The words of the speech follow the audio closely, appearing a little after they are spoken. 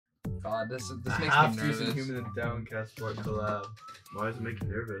god, this makes me nervous. Human and DowncastSpark collab. Why does it make you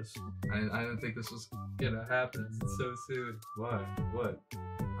nervous? I didn't think this was gonna happen so soon. Why? What?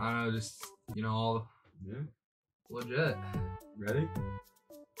 I don't know, just, you know, all legit. Ready?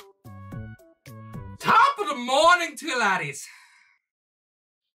 Top of the morning to you, laddies.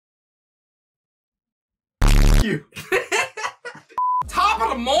 You. Top of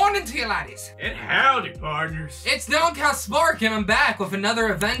the morning to you, laddies. And howdy, partners. It's DowncastSpark, and I'm back with another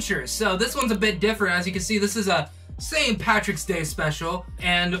adventure. So this one's a bit different. As you can see, this is a St. Patrick's Day special.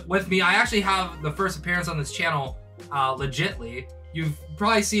 And with me, I actually have the first appearance on this channel, legitly. You've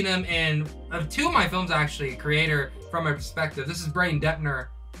probably seen him in two of my films, actually, creator from my perspective. This is Braden Deppner,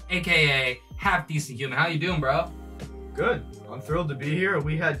 aka Half Decent Human. How you doing, bro? Good. I'm thrilled to be here.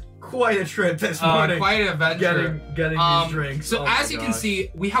 We had quite a trip this morning. Quite an adventure. Getting these drinks. So as you can see,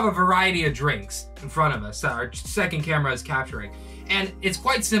 we have a variety of drinks in front of us that our second camera is capturing. And it's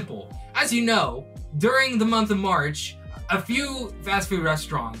quite simple. As you know, during the month of March, a few fast food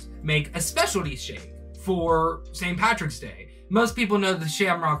restaurants make a specialty shake for St. Patrick's Day. Most people know the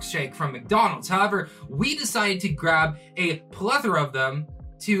Shamrock shake from McDonald's. However, we decided to grab a plethora of them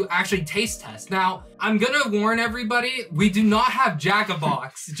to actually taste test. Now, I'm gonna warn everybody, we do not have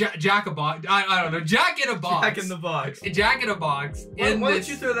Jack-a-Box. Jack-a-Box, I don't know, Jack-in-a-Box. Jack in the box. Jack-in-a-Box. Why don't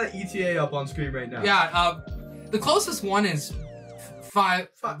you throw that ETA up on screen right now? Yeah, the closest one is five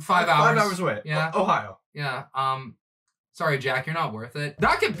hours. 5 hours away. Yeah. Ohio. Yeah, sorry, Jack, you're not worth it.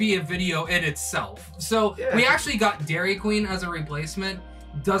 That could be a video in itself. So, we actually got Dairy Queen as a replacement.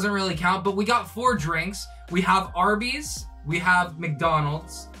 Doesn't really count, but we got 4 drinks. We have Arby's, we have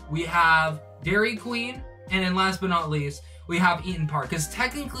McDonald's, we have Dairy Queen, and then last but not least, we have Eaton Park. Because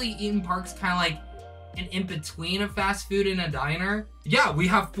technically, Eaton Park's kind of like an in-between of fast food and a diner. Yeah, we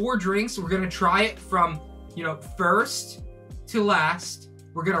have 4 drinks. We're gonna try it from, you know, first to last.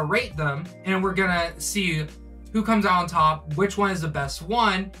 We're gonna rate them, and we're gonna see who comes out on top, which one is the best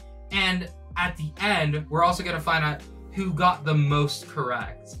one, and at the end, we're also gonna find out who got the most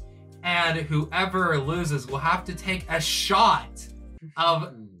correct. And whoever loses will have to take a shot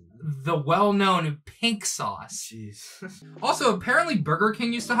of the well-known pink sauce. Jeez. Also, apparently Burger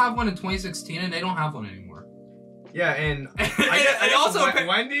King used to have one in 2016, and they don't have one anymore. Yeah, and I also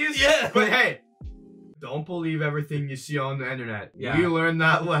Wendy's. Yeah. But hey, don't believe everything you see on the internet. Yeah. We learned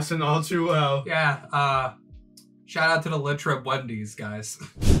that lesson all too well. Yeah, shout out to the Litra Wendy's, guys.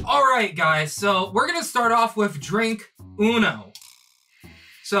 Alright, guys, so we're gonna start off with drink uno.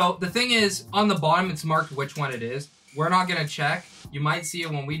 So the thing is, on the bottom, it's marked which one it is. We're not gonna check. You might see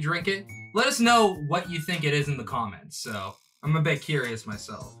it when we drink it. Let us know what you think it is in the comments. So I'm a bit curious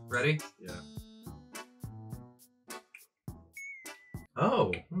myself. Ready? Yeah.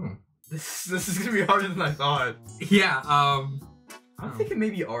 Oh. This is gonna be harder than I thought. Yeah, I'm thinking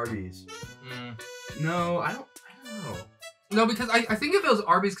maybe Arby's. No, I don't know. No, because I think if it was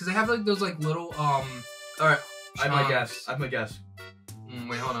Arby's, because they have like those like little Alright, I have my guess.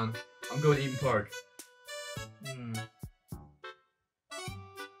 Wait, hold on. I'm going Eaton Park.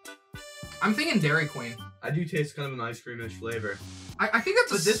 I'm thinking Dairy Queen. I do taste kind of an ice creamish flavor. I think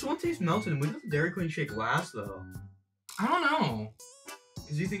that's But this one tastes melted, and we got the Dairy Queen shake last though. I don't know.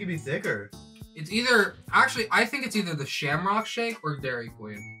 Cause you think it'd be thicker. It's either, actually, I think it's either the Shamrock shake or Dairy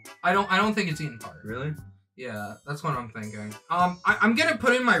Queen. I don't think it's Eaton Park. Really? Yeah, that's what I'm thinking. I'm gonna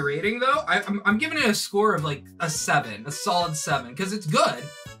put in my rating though. I'm giving it a score of like a 7, a solid 7, because it's good.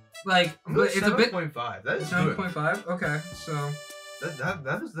 Like, but it's a bit 7.5. That is good. 7.5. Okay, so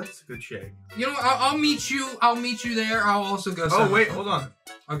that's a good shake. you know what? I'll meet you. I'll meet you there. I'll also go. Oh wait, hold on.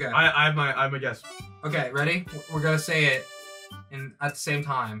 Okay. I have my guess. Okay, ready? We're gonna say it, at the same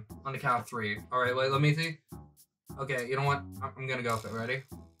time on the count of 3. All right, wait. Let me see. Okay, you know what? I'm gonna go with it. Ready?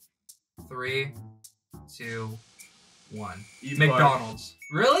 3, 2, 1. McDonald's.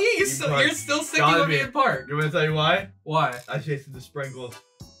 Park. Really? You're still sticking with Eaton Park. You want to tell you why? Why? I tasted the sprinkles.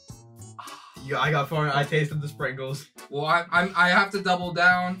 I tasted the sprinkles. Well, I have to double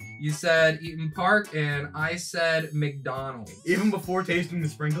down. You said Eaton Park, and I said McDonald's. Even before tasting the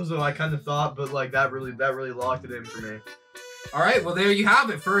sprinkles, though, I kind of thought, but like that really locked it in for me. All right, well there you have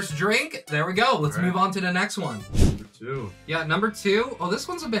it. First drink. There we go. Let's move on to the next one. Number 2. Yeah, number 2. Oh, this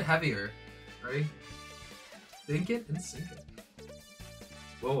one's a bit heavier. Ready? Think it and sink it.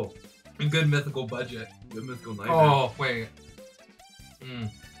 Whoa. A good mythical budget. Good mythical nightmare. Oh, wait.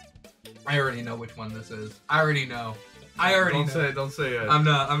 I already know which one this is. I already know. Don't say it. I'm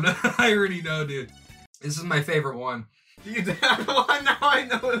not. I already know, dude. This is my favorite one. You that one? Now I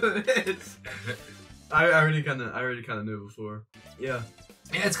know what it is. I already kind of knew before. Yeah.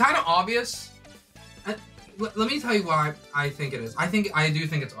 Yeah, it's kind of obvious. let me tell you why I think it is. I do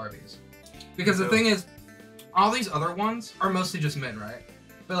think it's Arby's. Because the thing is, all these other ones are mostly just mint, right?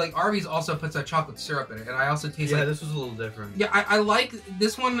 But like Arby's also puts that chocolate syrup in it, and I also taste like... Yeah, this was a little different. Yeah, I like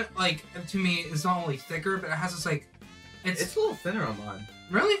this one, like, to me, is not only thicker, but it has this, like... It's a little thinner on mine.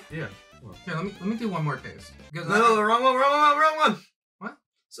 Really? Yeah. Here, let me do one more taste. No, the wrong one. What?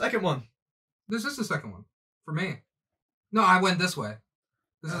 Second one. This is the second one. For me. No, I went this way.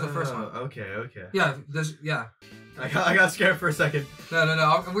 This is the first one. Okay. Yeah, I got scared for a second.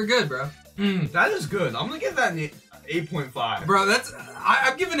 No, we're good, bro. That is good. I'm gonna give that an 8.5. Bro,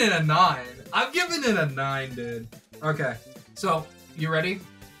 I'm giving it a 9. I'm giving it a 9, dude. Okay, so, you ready?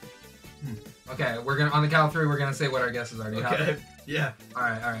 Okay, we're gonna, on the count of 3, we're gonna say what our guesses are. Do you have it? Yeah.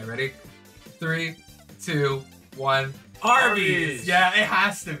 Alright, ready? 3, 2, 1. Arby's! Yeah, it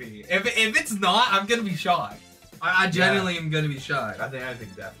has to be. If it's not, I'm gonna be shocked. I genuinely am gonna be shocked. I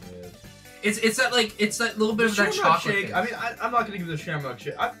think it definitely is. It's that little bit of that chocolate shake. I mean, I'm not gonna give it a Shamrock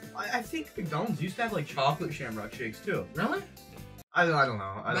shake. I think McDonald's used to have like chocolate Shamrock shakes too. Really? I don't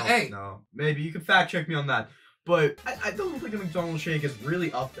know. I don't know. Maybe you can fact check me on that. But I don't think a McDonald's shake is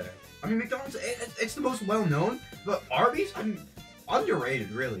really up there. I mean, McDonald's, it's the most well known, but Arby's, I mean,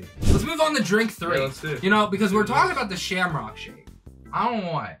 underrated, really. Let's move on to drink 3. Yeah, let's do it. You know, because we're talking about the Shamrock shake. I don't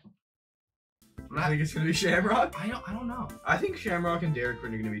know why. I think it's gonna be Shamrock. I don't know. I think Shamrock and Dairy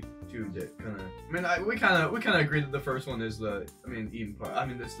Queen are gonna be two kind of. I mean, we kind of agreed that the first one is the. I mean, even part. I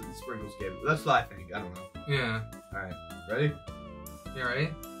mean, the sprinkles gave it. That's what I think. I don't know. Yeah. All right. Ready? You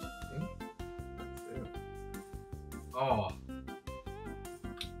ready? Oh.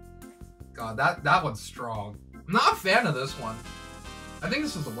 God, that one's strong. I'm not a fan of this one. I think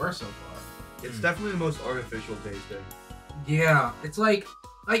this is the worst so far. It's definitely the most artificial tasting. Yeah, it's like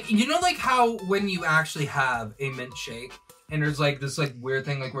you know, like how when you actually have a mint shake and there's like this like weird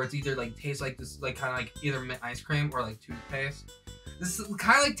thing like where it's either like tastes like this like kind of like either mint ice cream or like toothpaste. This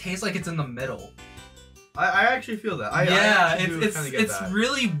kind of like tastes like it's in the middle. I actually feel that. It's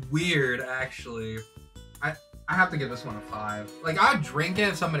really weird actually. I have to give this one a 5. Like I'd drink it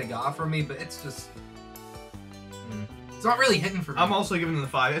if somebody got it for me, but it's just it's not really hitting for me. I'm also giving it a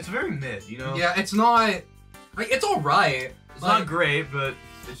 5. It's very mid, you know. Yeah, it's not like it's all right. It's not great, but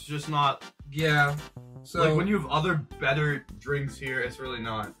it's just not. Yeah. So like when you have other better drinks here, it's really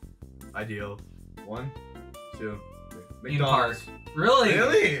not ideal. 1, 2, 3. McDonald's. Really?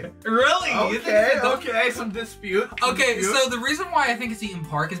 Okay, some dispute. Okay, so the reason why I think it's Eaton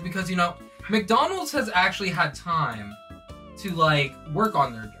Park is because, you know, McDonald's has actually had time to, like, work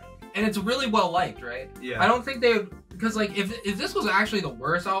on their drink. And it's really well liked, right? Yeah. I don't think they would, because, like, if this was actually the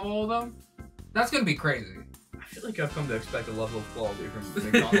worst out of all of them, that's gonna be crazy. I feel like I've come to expect a level of quality from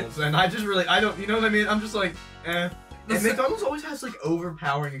McDonald's, and I don't, you know what I mean? I'm just like, eh. And McDonald's always has, like,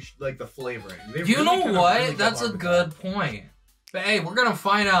 overpowering, like, the flavoring. You know what? That's a good point. But hey, we're gonna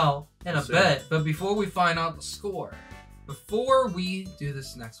find out in a bit. But before we find out the score, before we do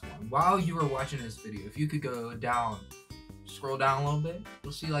this next one, while you are watching this video, if you could go down, scroll down a little bit,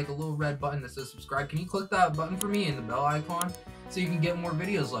 you'll see like a little red button that says subscribe. Can you click that button for me and the bell icon so you can get more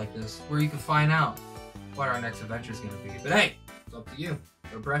videos like this where you can find out what our next adventure is gonna be. But hey, it's up to you.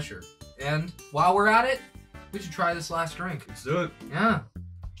 No pressure. And while we're at it, we should try this last drink. Let's do it. Yeah.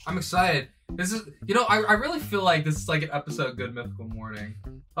 I'm excited. This is, you know, I really feel like this is like an episode of Good Mythical Morning.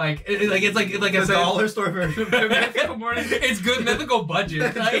 Like, it's like a dollar store version of Good Mythical Morning. It's Good Mythical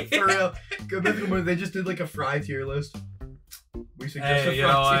Budget. Like, for real. Good Mythical Morning. They just did like a fry tier list. We suggest hey, a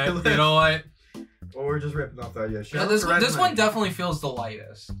fry tier list. You know what? Or we're just ripping off that. Yeah, this one definitely feels the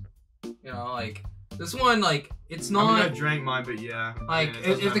lightest. You know, like this one, like it's not. I mean, I drank mine, but yeah. Like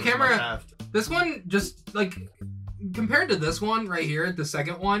if the camera, this one just like compared to this one right here, the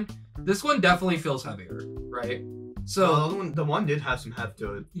second one. This one definitely feels heavier, right? So the one did have some heft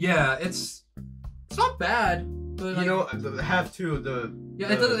to it. Yeah, it's not bad, but you know the heft too.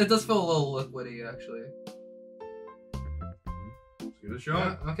 It does feel a little liquidy actually. Let's give it a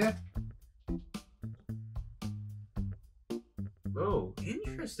shot. Yeah, okay. Oh,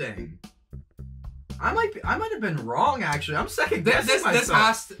 interesting. I might have been wrong actually. I'm second guessing myself. This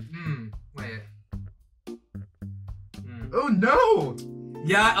has to. Wait. Oh no.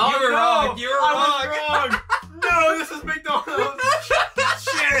 Yeah, you were wrong. You were wrong. No, this is McDonald's.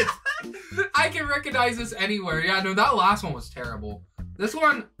 Shit. I can recognize this anywhere. Yeah, no, that last one was terrible. This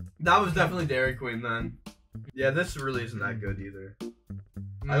one. That was definitely Dairy Queen then. Yeah, this really isn't that good either.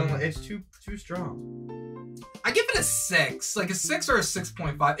 I don't like. It's too strong. I give it a 6, like a 6 or a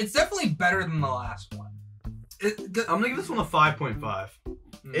 6.5. It's definitely better than the last one. I'm gonna give this one a 5.5.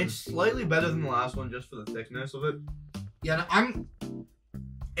 It's slightly better than the last one just for the thickness of it. Yeah, no,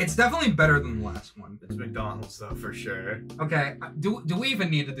 It's definitely better than the last one. It's McDonald's though, for sure. Okay, do we even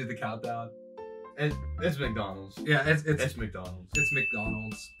need to do the countdown? It's McDonald's. Yeah, it's McDonald's. It's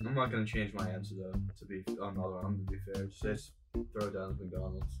McDonald's. I'm not gonna change my answer though. To be on the other one, to be fair, just throw it down as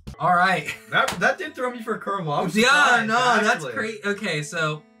McDonald's. All right. That did throw me for a curveball. Yeah, no, that's great. Okay,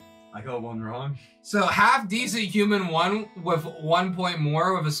 so I got one wrong. So half decent human won with 1 point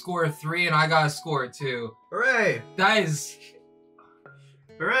more with a score of 3, and I got a score of 2. Hooray! That is.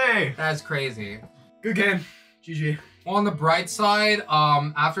 Hooray! That's crazy. Good game. GG. Well, on the bright side,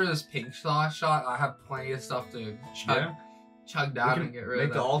 after this pink sauce shot, I have plenty of stuff to chug down and get rid of that.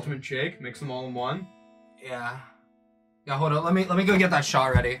 Make the ultimate shake. Mix them all in one. Yeah. Yeah, hold on. Let me go get that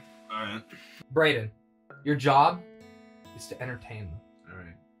shot ready. Alright. Brayden, your job is to entertain them.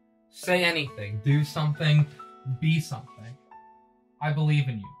 Alright. Say anything. Do something. Be something. I believe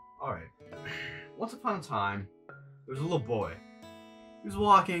in you. Alright. Once upon a time, there was a little boy. He was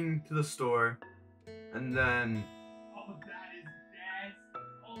walking to the store, and then... Oh, that is nasty.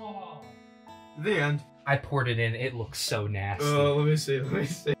 Oh. The end. I poured it in. It looks so nasty. Oh, let me see.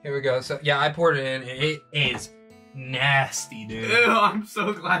 Here we go. So, yeah, I poured it in. It is nasty, dude. Ew, I'm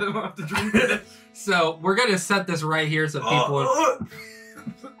so glad I don't have to drink this. So, we're going to set this right here so people...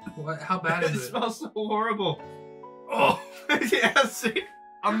 What? How bad is it? It smells so horrible. Oh, yeah, see?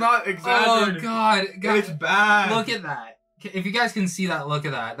 I'm not exaggerating. Oh, God. It's bad. Look at that. If you guys can see that, look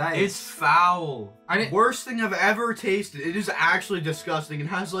at that. That is... It's foul. Worst thing I've ever tasted. It is actually disgusting. It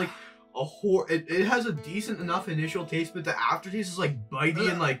has, like, it has a decent enough initial taste, but the aftertaste is, like, bitey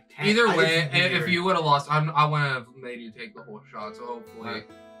and, like... Either way, if you would have lost, I wouldn't have made you take the whole shot, so hopefully...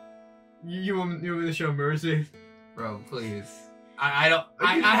 You want me to show mercy? Bro, please. I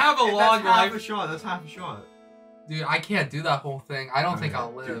have a long life. That's half a shot. That's half a shot. Dude, I can't do that whole thing. I don't think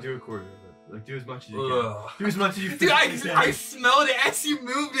I'll live. Do a quarter of it. Like, do as much as you can. Do as much as you can. Dude, I smelled it as you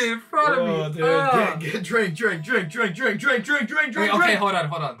moved it in front of me. Dude. Drink. Okay, hold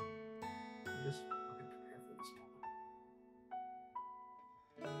on. Just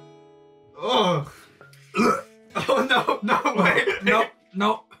oh. Oh, no, wait.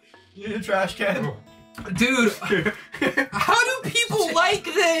 Nope. You need a trash can. Dude, how do people like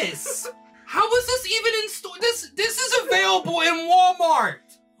this? How was this even in store? This is available in Walmart.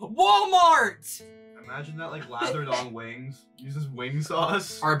 Imagine that, like, lathered on wings. Uses wing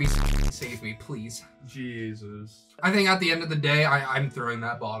sauce. Arby, save me, please. Jesus. I think at the end of the day, I'm throwing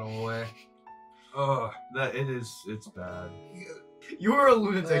that bottle away. Ugh. It's bad. You are a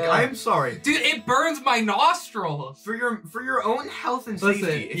lunatic. I am sorry. Dude, it burns my nostrils. For your own health and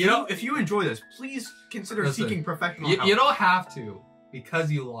safety. If you enjoy this, please consider seeking professional help. You don't have to,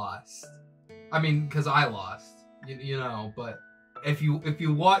 because you lost. I mean, because I lost. You know, but if you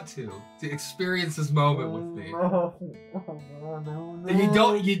want to experience this moment with me,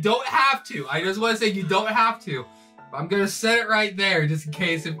 you don't have to. I just want to say you don't have to. I'm gonna set it right there just in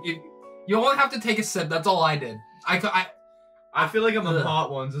case. If you only have to take a sip. That's all I did. I feel like I'm the hot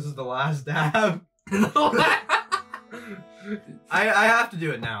ones. This is the last dab. I have to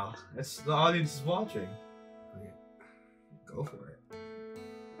do it now. The audience is watching. Go for it.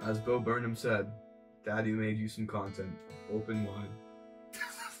 As Bo Burnham said, Daddy made you some content. Open wide.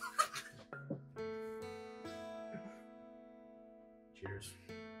 Cheers.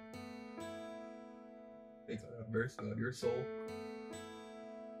 Thanks for that mercy on your soul.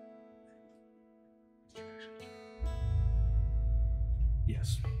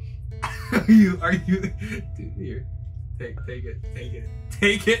 Yes. Are you dude, here. Take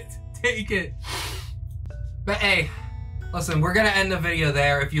it. But hey, listen, we're gonna end the video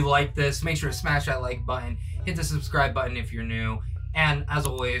there. If you like this, make sure to smash that like button, hit the subscribe button if you're new, and as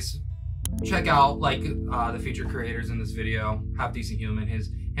always, check out the featured creators in this video. Have Decent Human, his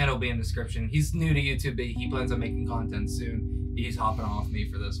handle will be in the description. He's new to YouTube, but he plans on making content soon. He's hopping off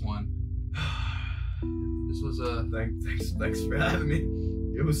me for this one. This was a thanks for having me.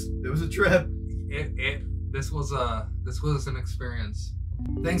 It was a trip. This was an experience.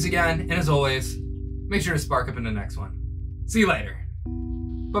 Thanks again, and as always, make sure to spark up in the next one. See you later.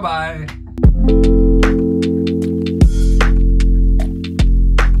 Bye-bye.